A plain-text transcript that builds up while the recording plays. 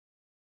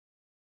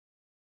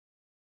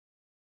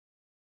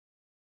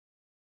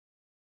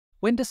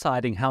When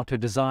deciding how to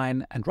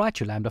design and write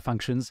your Lambda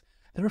functions,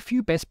 there are a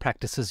few best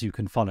practices you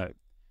can follow.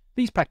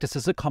 These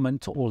practices are common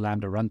to all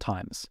Lambda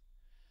runtimes.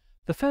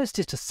 The first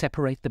is to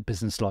separate the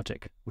business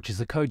logic, which is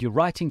the code you're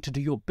writing to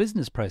do your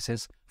business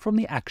process, from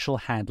the actual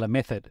handler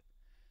method.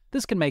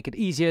 This can make it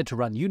easier to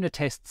run unit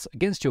tests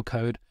against your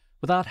code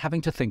without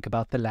having to think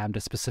about the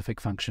Lambda-specific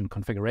function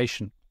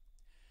configuration.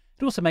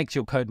 It also makes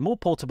your code more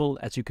portable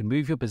as you can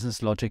move your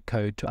business logic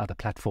code to other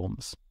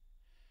platforms.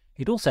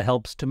 It also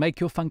helps to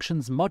make your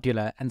functions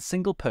modular and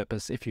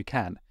single-purpose if you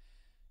can.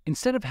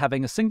 Instead of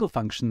having a single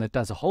function that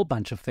does a whole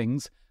bunch of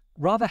things,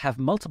 rather have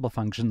multiple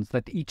functions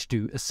that each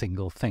do a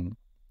single thing.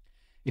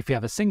 If you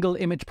have a single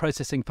image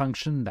processing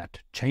function that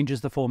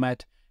changes the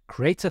format,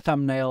 creates a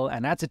thumbnail,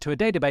 and adds it to a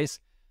database,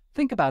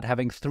 think about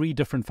having 3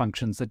 different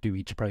functions that do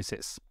each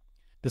process.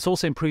 This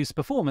also improves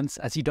performance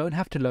as you don't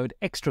have to load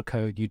extra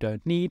code you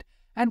don't need,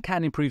 and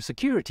can improve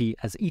security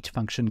as each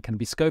function can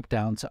be scoped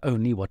down to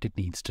only what it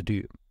needs to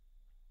do.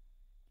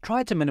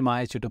 Try to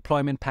minimize your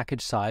deployment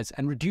package size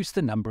and reduce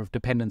the number of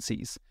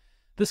dependencies.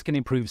 This can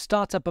improve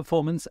startup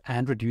performance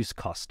and reduce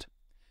cost.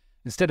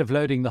 Instead of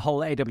loading the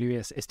whole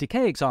AWS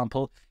SDK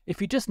example,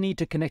 if you just need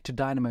to connect to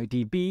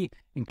DynamoDB,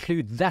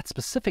 include that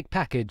specific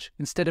package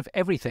instead of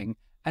everything,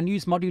 and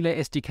use modular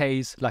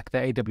SDKs like the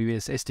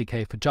AWS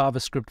SDK for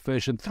JavaScript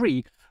version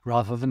 3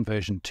 rather than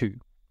version 2.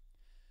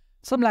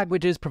 Some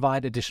languages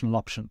provide additional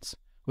options.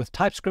 With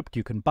TypeScript,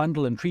 you can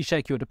bundle and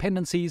tree-shake your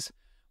dependencies.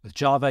 With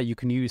Java, you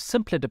can use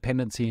simpler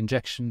dependency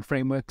injection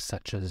frameworks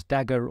such as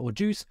Dagger or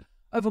Juice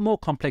over more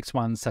complex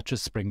ones such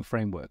as Spring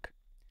Framework.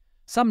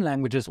 Some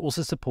languages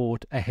also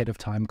support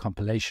ahead-of-time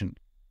compilation.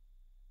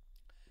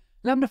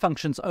 Lambda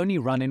functions only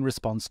run in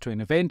response to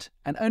an event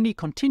and only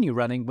continue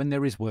running when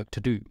there is work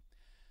to do.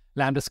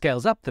 Lambda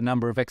scales up the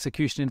number of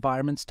execution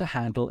environments to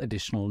handle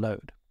additional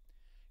load.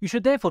 You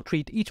should therefore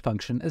treat each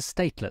function as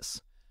stateless.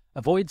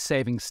 Avoid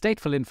saving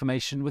stateful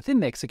information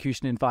within the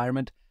execution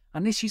environment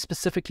unless you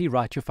specifically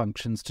write your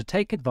functions to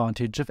take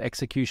advantage of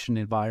execution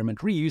environment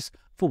reuse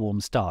for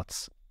warm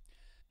starts.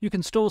 You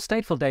can store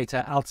stateful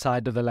data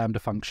outside of the Lambda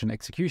function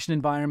execution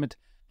environment.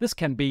 This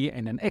can be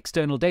in an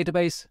external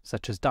database,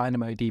 such as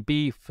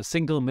DynamoDB for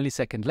single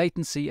millisecond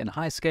latency and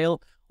high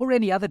scale, or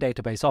any other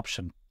database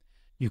option.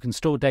 You can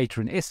store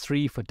data in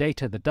S3 for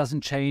data that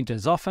doesn't change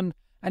as often,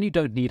 and you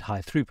don't need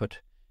high throughput.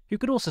 You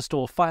could also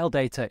store file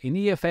data in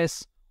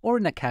EFS or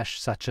in a cache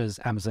such as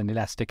Amazon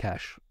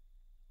Elasticache.